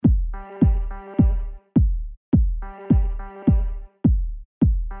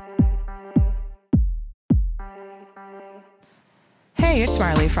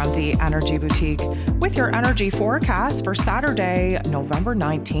Smiley from the Energy Boutique with your energy forecast for Saturday, November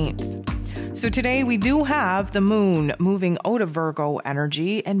 19th. So today we do have the moon moving out of Virgo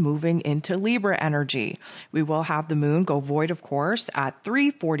energy and moving into Libra energy. We will have the moon go void, of course, at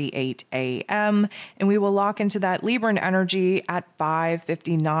 3:48 a.m. and we will lock into that Libran energy at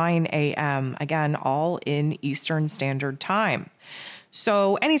 5:59 a.m. Again, all in Eastern Standard Time.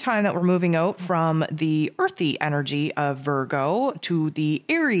 So anytime that we're moving out from the earthy energy of Virgo to the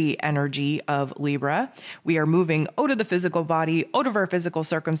airy energy of Libra, we are moving out of the physical body, out of our physical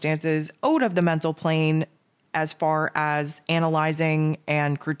circumstances, out of the mental plane as far as analyzing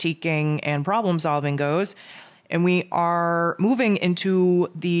and critiquing and problem solving goes. And we are moving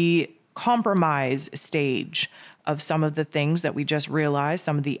into the compromise stage of some of the things that we just realized,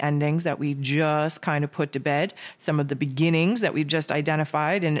 some of the endings that we just kind of put to bed, some of the beginnings that we've just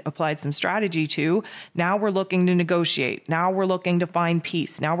identified and applied some strategy to. Now we're looking to negotiate. Now we're looking to find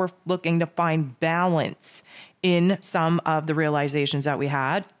peace. Now we're looking to find balance in some of the realizations that we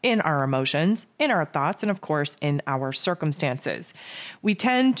had, in our emotions, in our thoughts, and of course, in our circumstances. We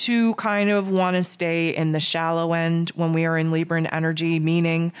tend to kind of want to stay in the shallow end when we are in Libran energy,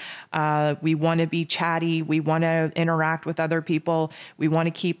 meaning we want to be chatty, we want to interact with other people, we want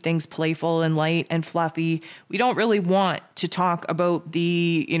to keep things playful and light and fluffy. We don't really want to talk about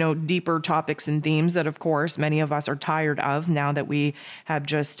the, deeper topics and themes that, of course, many of us are tired of now that we have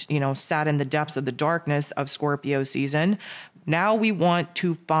just, sat in the depths of the darkness of Scorpio season. Now we want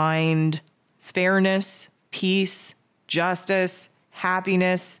to find fairness, peace, justice,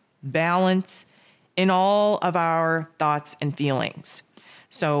 happiness, balance in all of our thoughts and feelings.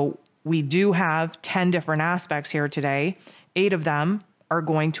 So we do have 10 different aspects here today. 8 of them are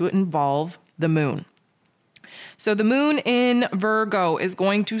going to involve the moon. So the moon in Virgo is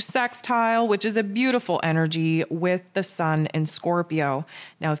going to sextile, which is a beautiful energy, with the sun in Scorpio.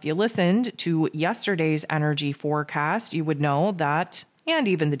 Now, if you listened to yesterday's energy forecast, you would know that, and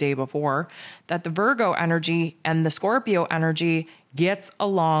even the day before, that the Virgo energy and the Scorpio energy gets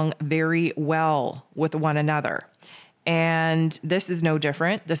along very well with one another. And this is no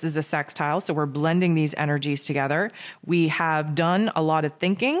different. This is a sextile, so we're blending these energies together. We have done a lot of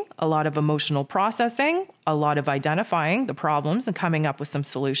thinking, a lot of emotional processing, a lot of identifying the problems and coming up with some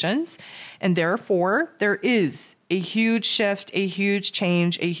solutions. And therefore, there is a huge shift, a huge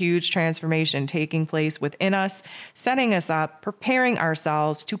change, a huge transformation taking place within us, setting us up, preparing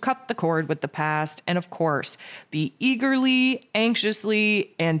ourselves to cut the cord with the past, and of course, be eagerly,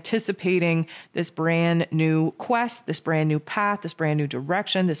 anxiously anticipating this brand new quest, this brand new path, this brand new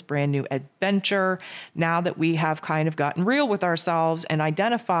direction, this brand new adventure, now that we have kind of gotten real with ourselves and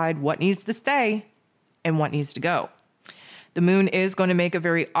identified what needs to stay and what needs to go. The moon is going to make a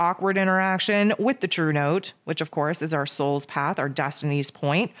very awkward interaction with the true note, which of course is our soul's path, our destiny's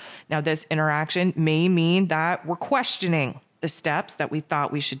point. Now, this interaction may mean that we're questioning the steps that we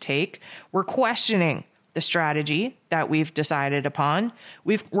thought we should take. We're questioning the strategy that we've decided upon.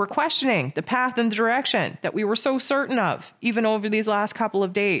 We're questioning the path and the direction that we were so certain of, even over these last couple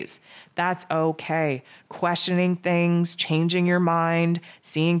of days. That's okay. Questioning things, changing your mind,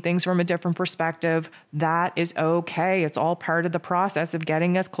 seeing things from a different perspective, that is okay. It's all part of the process of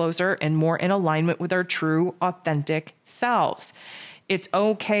getting us closer and more in alignment with our true, authentic selves. It's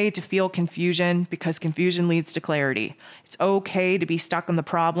okay to feel confusion because confusion leads to clarity. It's okay to be stuck in the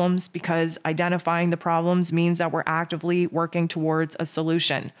problems because identifying the problems means that we're actively working towards a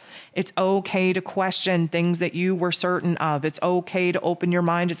solution. It's okay to question things that you were certain of. It's okay to open your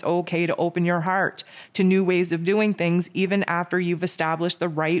mind. It's okay to open your heart to new ways of doing things, even after you've established the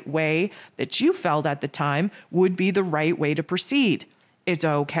right way that you felt at the time would be the right way to proceed. It's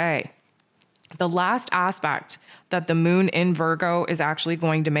okay. The last aspect that the moon in Virgo is actually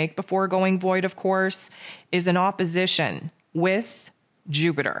going to make before going void, of course, is an opposition with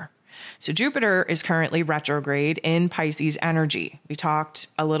Jupiter. So Jupiter is currently retrograde in Pisces energy. We talked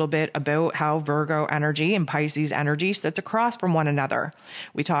a little bit about how Virgo energy and Pisces energy sits across from one another.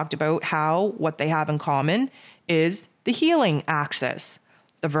 We talked about how what they have in common is the healing axis.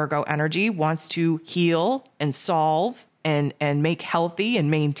 The Virgo energy wants to heal and solve and make healthy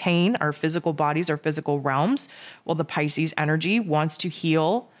and maintain our physical bodies, our physical realms, while the Pisces energy wants to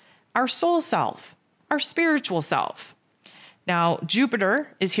heal our soul self, our spiritual self. Now,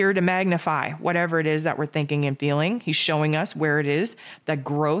 Jupiter is here to magnify whatever it is that we're thinking and feeling. He's showing us where it is that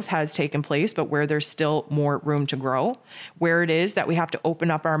growth has taken place, but where there's still more room to grow, where it is that we have to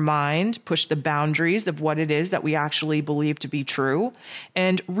open up our mind, push the boundaries of what it is that we actually believe to be true,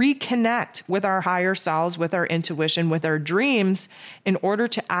 and reconnect with our higher selves, with our intuition, with our dreams, in order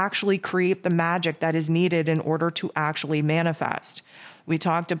to actually create the magic that is needed in order to actually manifest. We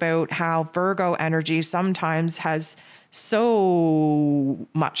talked about how Virgo energy sometimes has so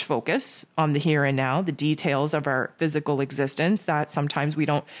much focus on the here and now, the details of our physical existence, that sometimes we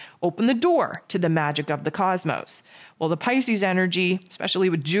don't open the door to the magic of the cosmos. Well, the Pisces energy, especially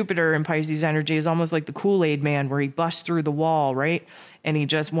with Jupiter in Pisces energy, is almost like the Kool-Aid man, where he busts through the wall, right? And he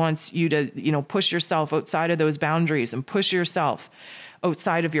just wants you to, push yourself outside of those boundaries and push yourself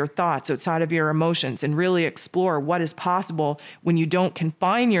outside of your thoughts, outside of your emotions, and really explore what is possible when you don't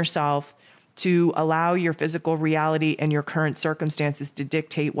confine yourself to allow your physical reality and your current circumstances to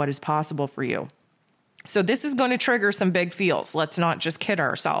dictate what is possible for you. So this is going to trigger some big feels. Let's not just kid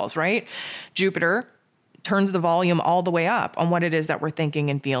ourselves, right? Jupiter turns the volume all the way up on what it is that we're thinking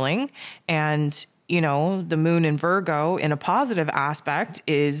and feeling. And, the moon in Virgo in a positive aspect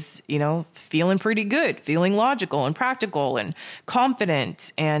is, feeling pretty good, feeling logical and practical and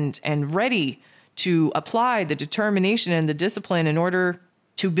confident and ready to apply the determination and the discipline in order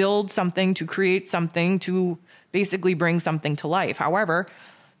to build something, to create something, to basically bring something to life. However,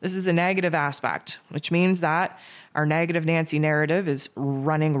 this is a negative aspect, which means that our negative Nancy narrative is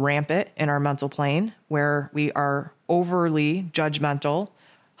running rampant in our mental plane, where we are overly judgmental,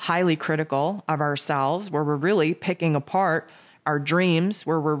 highly critical of ourselves, where we're really picking apart our dreams,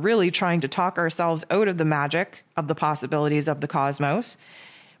 where we're really trying to talk ourselves out of the magic of the possibilities of the cosmos.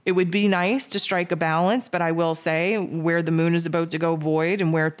 It would be nice to strike a balance, but I will say where the moon is about to go void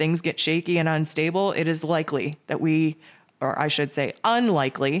and where things get shaky and unstable, it is likely that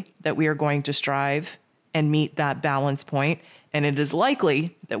unlikely that we are going to strive and meet that balance point. And it is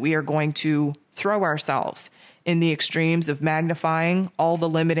likely that we are going to throw ourselves in the extremes of magnifying all the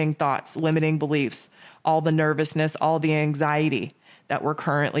limiting thoughts, limiting beliefs, all the nervousness, all the anxiety that we're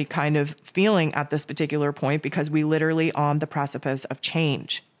currently kind of feeling at this particular point, because we literally on the precipice of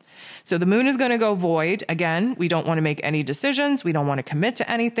change. So the moon is going to go void. Again, we don't want to make any decisions. We don't want to commit to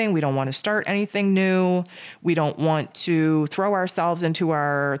anything. We don't want to start anything new. We don't want to throw ourselves into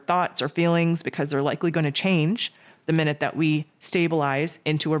our thoughts or feelings, because they're likely going to change the minute that we stabilize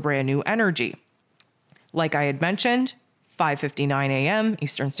into a brand new energy. Like I had mentioned, 5:59 a.m.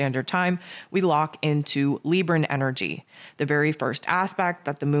 Eastern Standard Time, we lock into Libran energy. The very first aspect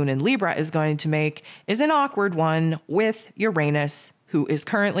that the moon in Libra is going to make is an awkward one with Uranus, who is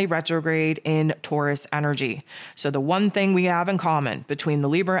currently retrograde in Taurus energy. So the one thing we have in common between the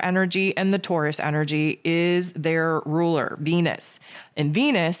Libra energy and the Taurus energy is their ruler, Venus. And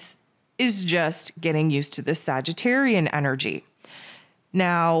Venus is just getting used to this Sagittarian energy.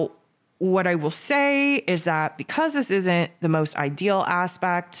 Now, what I will say is that because this isn't the most ideal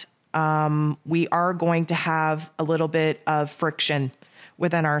aspect, we are going to have a little bit of friction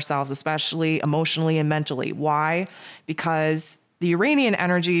within ourselves, especially emotionally and mentally. Why? Because the Uranian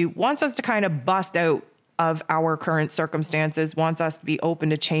energy wants us to kind of bust out of our current circumstances, wants us to be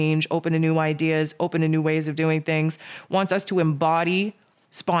open to change, open to new ideas, open to new ways of doing things, wants us to embody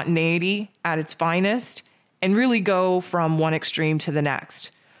spontaneity at its finest and really go from one extreme to the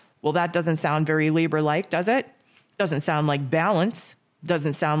next. Well, that doesn't sound very Libra-like, does it? Doesn't sound like balance,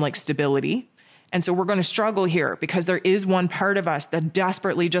 doesn't sound like stability. And so we're going to struggle here, because there is one part of us that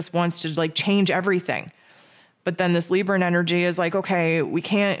desperately just wants to change everything. But then this Libran energy is like, okay, we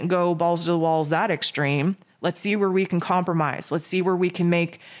can't go balls to the walls that extreme. Let's see where we can compromise. Let's see where we can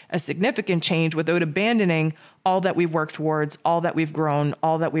make a significant change without abandoning all that we've worked towards, all that we've grown,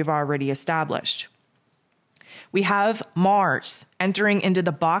 all that we've already established. We have Mars entering into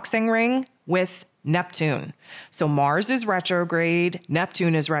the boxing ring with Neptune. So Mars is retrograde,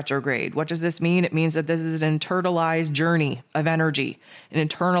 Neptune is retrograde. What does this mean? It means that this is an internalized journey of energy, an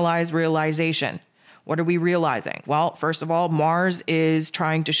internalized realization. What are we realizing? Well, first of all, Mars is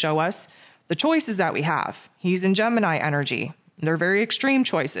trying to show us the choices that we have. He's in Gemini energy. They're very extreme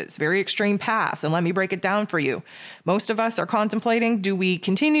choices, very extreme paths. And let me break it down for you. Most of us are contemplating, do we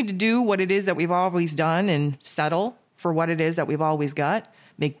continue to do what it is that we've always done and settle for what it is that we've always got,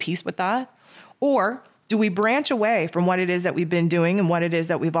 make peace with that? Or do we branch away from what it is that we've been doing and what it is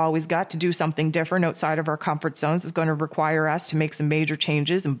that we've always got to do something different outside of our comfort zones? It's going to require us to make some major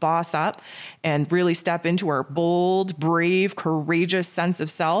changes and boss up and really step into our bold, brave, courageous sense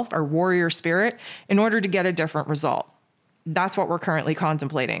of self, our warrior spirit, in order to get a different result. That's what we're currently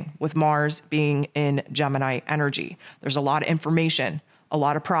contemplating with Mars being in Gemini energy. There's a lot of information, a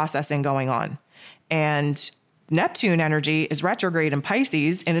lot of processing going on. And Neptune energy is retrograde in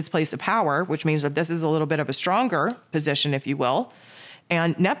Pisces in its place of power, which means that this is a little bit of a stronger position, if you will.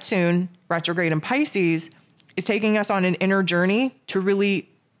 And Neptune retrograde in Pisces is taking us on an inner journey to really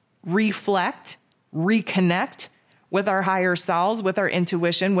reflect, reconnect with our higher selves, with our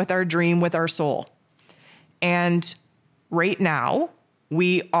intuition, with our dream, with our soul. And right now,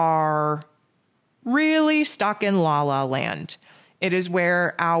 we are really stuck in la la land. It is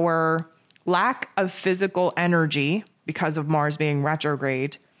where our lack of physical energy, because of Mars being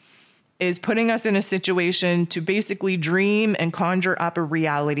retrograde, is putting us in a situation to basically dream and conjure up a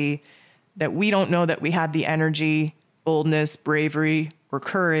reality that we don't know that we have the energy, boldness, bravery, or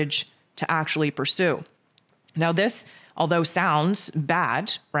courage to actually pursue. Now this, although sounds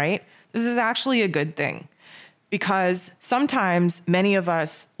bad, right? This is actually a good thing, because sometimes many of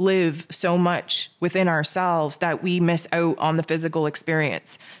us live so much within ourselves that we miss out on the physical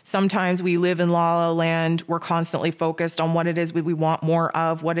experience. Sometimes we live in la la land. We're constantly focused on what it is we want more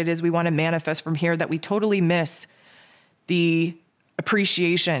of, what it is we want to manifest from here, that we totally miss the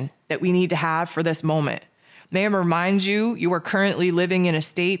appreciation that we need to have for this moment. May I remind you, you are currently living in a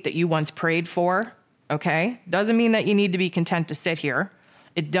state that you once prayed for, okay? Doesn't mean that you need to be content to sit here.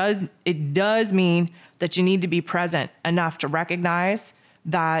 It does mean that you need to be present enough to recognize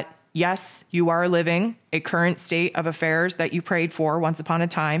that, yes, you are living a current state of affairs that you prayed for once upon a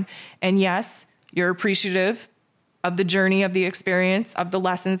time. And yes, you're appreciative of the journey, of the experience, of the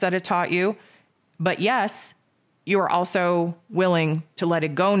lessons that it taught you. But yes, you are also willing to let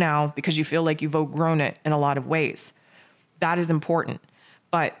it go now because you feel like you've outgrown it in a lot of ways. That is important.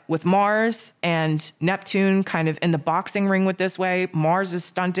 But with Mars and Neptune kind of in the boxing ring with this way, Mars is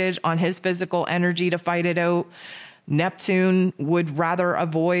stunted on his physical energy to fight it out. Neptune would rather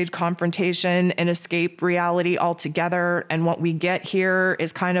avoid confrontation and escape reality altogether. And what we get here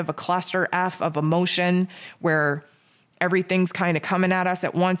is kind of a cluster F of emotion where everything's kind of coming at us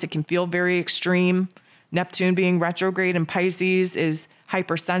at once. It can feel very extreme. Neptune being retrograde in Pisces is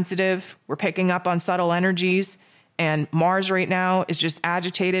hypersensitive. We're picking up on subtle energies. And Mars right now is just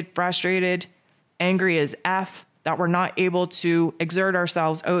agitated, frustrated, angry as F that we're not able to exert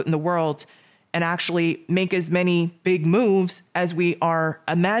ourselves out in the world and actually make as many big moves as we are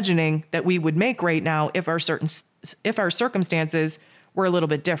imagining that we would make right now if our circumstances were a little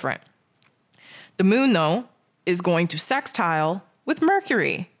bit different. The moon, though, is going to sextile with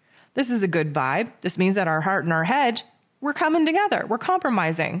Mercury. This is a good vibe. This means that our heart and our head, we're coming together. We're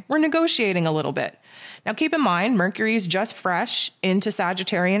compromising. We're negotiating a little bit. Now, keep in mind, Mercury is just fresh into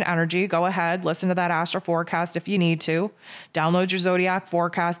Sagittarian energy. Go ahead, listen to that astro forecast if you need to. Download your zodiac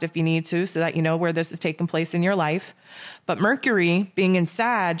forecast if you need to so that you know where this is taking place in your life. But Mercury being in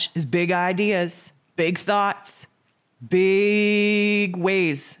Sag is big ideas, big thoughts, big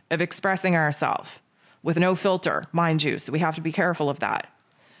ways of expressing ourselves with no filter, mind you. So we have to be careful of that.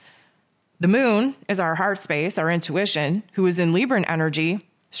 The moon is our heart space, our intuition, who is in Libran energy,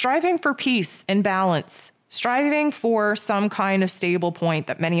 striving for peace and balance, striving for some kind of stable point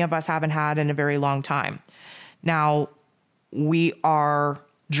that many of us haven't had in a very long time. Now, we are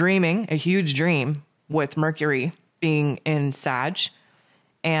dreaming a huge dream with Mercury being in Sag,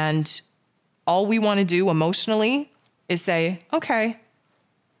 and all we want to do emotionally is say, okay,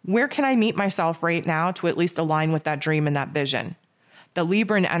 where can I meet myself right now to at least align with that dream and that vision? The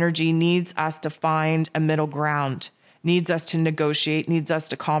Libran energy needs us to find a middle ground, needs us to negotiate, needs us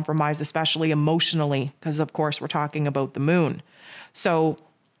to compromise, especially emotionally, because of course we're talking about the moon. So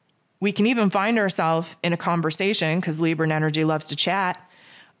we can even find ourselves in a conversation, because Libran energy loves to chat,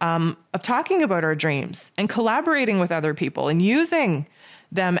 of talking about our dreams and collaborating with other people and using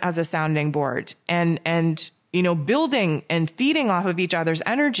them as a sounding board and you know, building and feeding off of each other's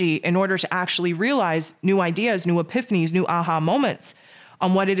energy in order to actually realize new ideas, new epiphanies, new aha moments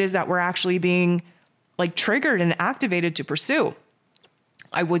on what it is that we're actually being like triggered and activated to pursue.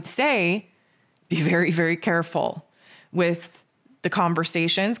 I would say be very, very careful with the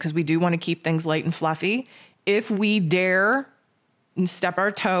conversations, because we do want to keep things light and fluffy. If we dare step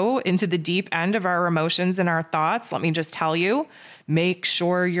our toe into the deep end of our emotions and our thoughts, let me just tell you, make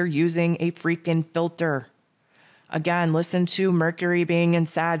sure you're using a freaking filter. Again, listen to Mercury being in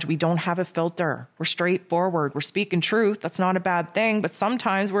Sag. We don't have a filter. We're straightforward. We're speaking truth. That's not a bad thing. But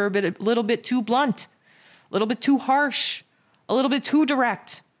sometimes we're a little bit too blunt, a little bit too harsh, a little bit too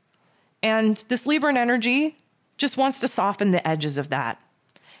direct. And this Libran energy just wants to soften the edges of that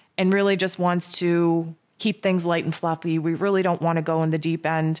and really just wants to keep things light and fluffy. We really don't want to go in the deep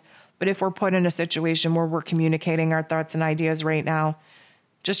end. But if we're put in a situation where we're communicating our thoughts and ideas right now,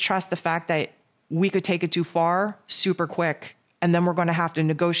 just trust the fact that we could take it too far super quick. And then we're going to have to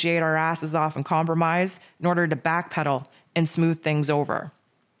negotiate our asses off and compromise in order to backpedal and smooth things over.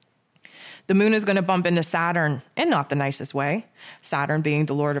 The moon is going to bump into Saturn in not the nicest way. Saturn being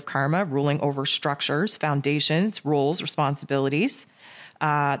the Lord of Karma, ruling over structures, foundations, roles, responsibilities.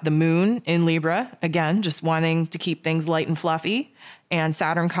 The moon in Libra, again, just wanting to keep things light and fluffy. And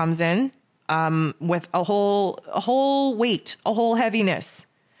Saturn comes in with a whole weight, a whole heaviness.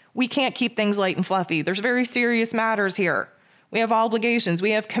 We can't keep things light and fluffy. There's very serious matters here. We have obligations.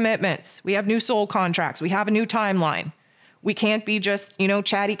 We have commitments. We have new soul contracts. We have a new timeline. We can't be just,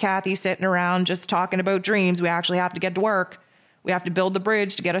 chatty Cathy sitting around just talking about dreams. We actually have to get to work. We have to build the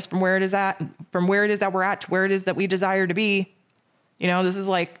bridge to get us from where it is that we're at to where it is that we desire to be. This is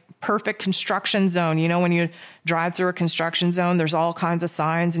like perfect construction zone. When you drive through a construction zone, there's all kinds of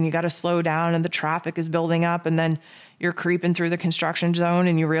signs and you got to slow down and the traffic is building up, and then you're creeping through the construction zone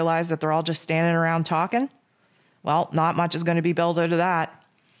and you realize that they're all just standing around talking. Well, not much is going to be built out of that.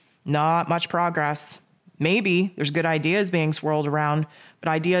 Not much progress. Maybe there's good ideas being swirled around, but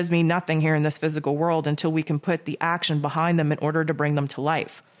ideas mean nothing here in this physical world until we can put the action behind them in order to bring them to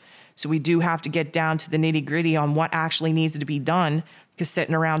life. So we do have to get down to the nitty-gritty on what actually needs to be done, because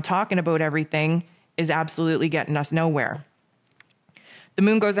sitting around talking about everything is absolutely getting us nowhere. The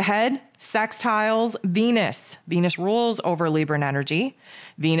moon goes ahead, sextiles Venus. Venus rules over Libran energy.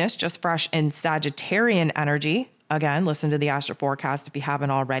 Venus just fresh in Sagittarian energy. Again, listen to the astro forecast if you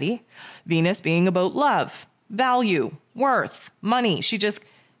haven't already. Venus being about love, value, worth, money. She just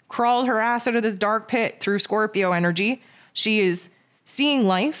crawled her ass out of this dark pit through Scorpio energy. She is seeing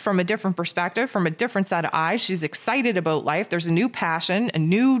life from a different perspective, from a different set of eyes. She's excited about life. There's a new passion, a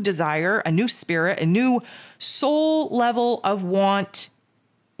new desire, a new spirit, a new soul level of want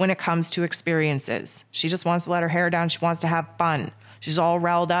when it comes to experiences. She just wants to let her hair down. She wants to have fun. She's all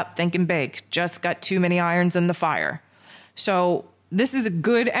riled up, thinking big, just got too many irons in the fire. So this is a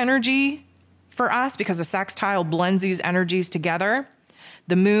good energy for us because a sextile blends these energies together.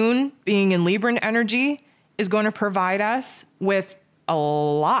 The moon being in Libran energy is going to provide us with a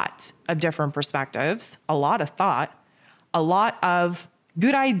lot of different perspectives, a lot of thought, a lot of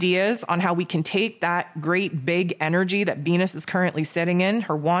good ideas on how we can take that great big energy that Venus is currently sitting in,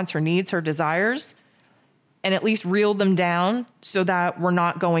 her wants, her needs, her desires, and at least reel them down so that we're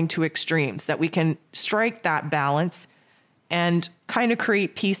not going to extremes, that we can strike that balance and kind of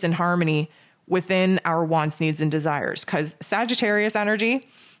create peace and harmony within our wants, needs, and desires. Because Sagittarius energy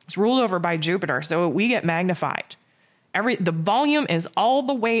is ruled over by Jupiter, so we get magnified. The volume is all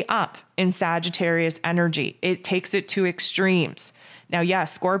the way up in Sagittarius energy. It takes it to extremes. Now,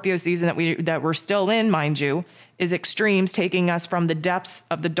 yes, Scorpio season that we're still in, mind you, is extremes, taking us from the depths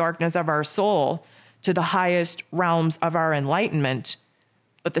of the darkness of our soul to the highest realms of our enlightenment.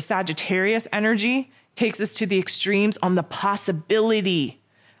 But the Sagittarius energy takes us to the extremes on the possibility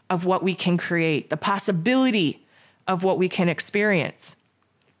of what we can create, the possibility of what we can experience.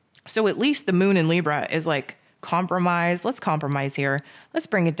 So at least the moon in Libra is like, compromise. Let's compromise here. Let's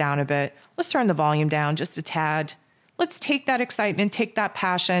bring it down a bit. Let's turn the volume down just a tad. Let's take that excitement, take that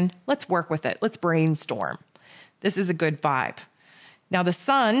passion. Let's work with it. Let's brainstorm. This is a good vibe. Now the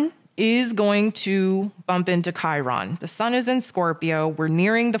sun is going to bump into Chiron. The sun is in Scorpio. We're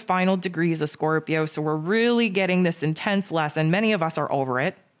nearing the final degrees of Scorpio. So we're really getting this intense lesson. Many of us are over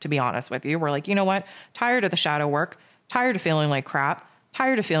it, to be honest with you. We're like, you know what? Tired of the shadow work, tired of feeling like crap,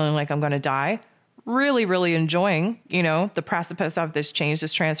 tired of feeling like I'm going to die. Really, really enjoying, the precipice of this change,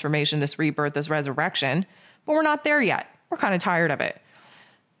 this transformation, this rebirth, this resurrection. But we're not there yet. We're kind of tired of it.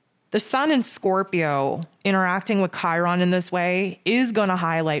 The sun in Scorpio interacting with Chiron in this way is going to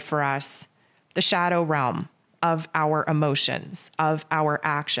highlight for us the shadow realm of our emotions, of our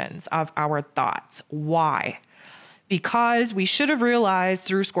actions, of our thoughts. Why? Because we should have realized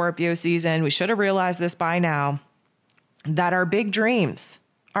through Scorpio season, we should have realized this by now, that our big dreams,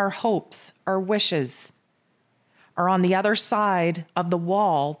 our hopes, our wishes are on the other side of the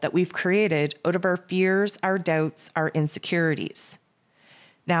wall that we've created out of our fears, our doubts, our insecurities.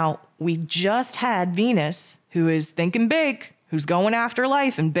 Now, we just had Venus, who is thinking big, who's going after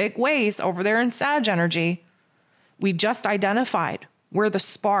life in big ways over there in Sag energy. We just identified where the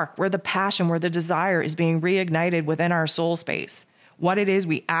spark, where the passion, where the desire is being reignited within our soul space, what it is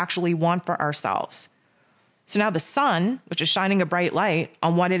we actually want for ourselves. So now the sun, which is shining a bright light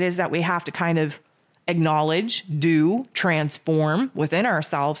on what it is that we have to kind of acknowledge, do, transform within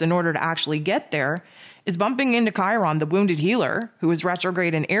ourselves in order to actually get there, is bumping into Chiron, the wounded healer, who is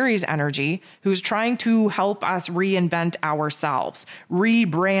retrograde in Aries energy, who's trying to help us reinvent ourselves,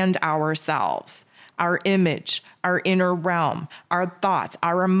 rebrand ourselves, our image, our inner realm, our thoughts,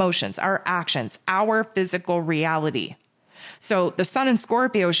 our emotions, our actions, our physical reality. So the sun in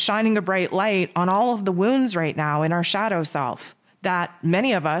Scorpio is shining a bright light on all of the wounds right now in our shadow self that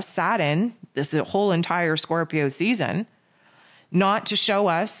many of us sat in this whole entire Scorpio season, not to show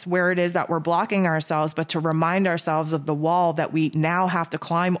us where it is that we're blocking ourselves, but to remind ourselves of the wall that we now have to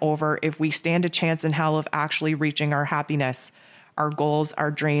climb over if we stand a chance in hell of actually reaching our happiness, our goals,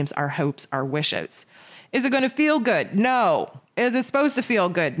 our dreams, our hopes, our wishes. Is it going to feel good? No. Is it supposed to feel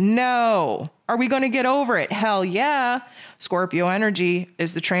good? No. Are we going to get over it? Hell yeah. Scorpio energy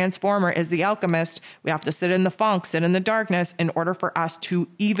is the transformer, is the alchemist. We have to sit in the funk, sit in the darkness in order for us to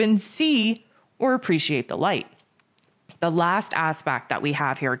even see or appreciate the light. The last aspect that we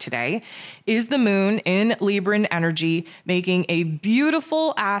have here today is the moon in Libran energy, making a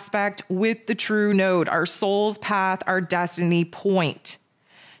beautiful aspect with the true node, our soul's path, our destiny point.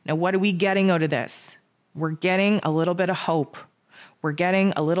 Now, what are we getting out of this? We're getting a little bit of hope. We're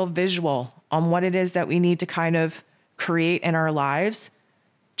getting a little visual on what it is that we need to kind of create in our lives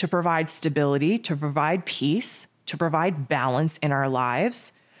to provide stability, to provide peace, to provide balance in our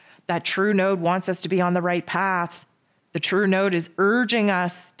lives. That true node wants us to be on the right path. The true node is urging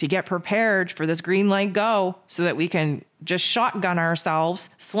us to get prepared for this green light go so that we can just shotgun ourselves,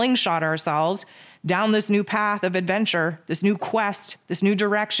 slingshot ourselves down this new path of adventure, this new quest, this new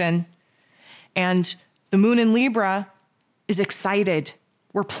direction. And the moon in Libra is excited.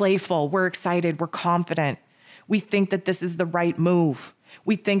 We're playful. We're excited. We're confident. We think that this is the right move.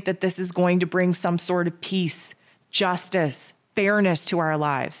 We think that this is going to bring some sort of peace, justice, fairness to our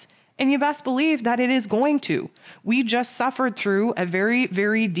lives. And you best believe that it is going to. We just suffered through a very,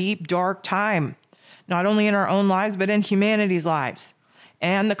 very deep, dark time, not only in our own lives, but in humanity's lives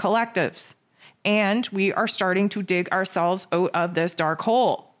and the collectives. And we are starting to dig ourselves out of this dark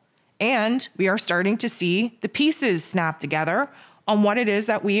hole. And we are starting to see the pieces snap together on what it is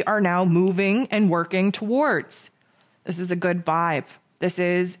that we are now moving and working towards. This is a good vibe. This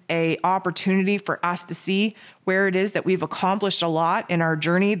is an opportunity for us to see where it is that we've accomplished a lot in our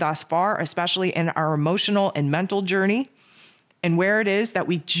journey thus far, especially in our emotional and mental journey, and where it is that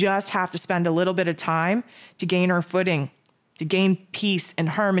we just have to spend a little bit of time to gain our footing, to gain peace and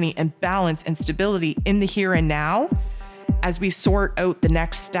harmony and balance and stability in the here and now as we sort out the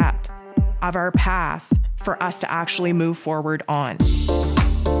next step of our path for us to actually move forward on.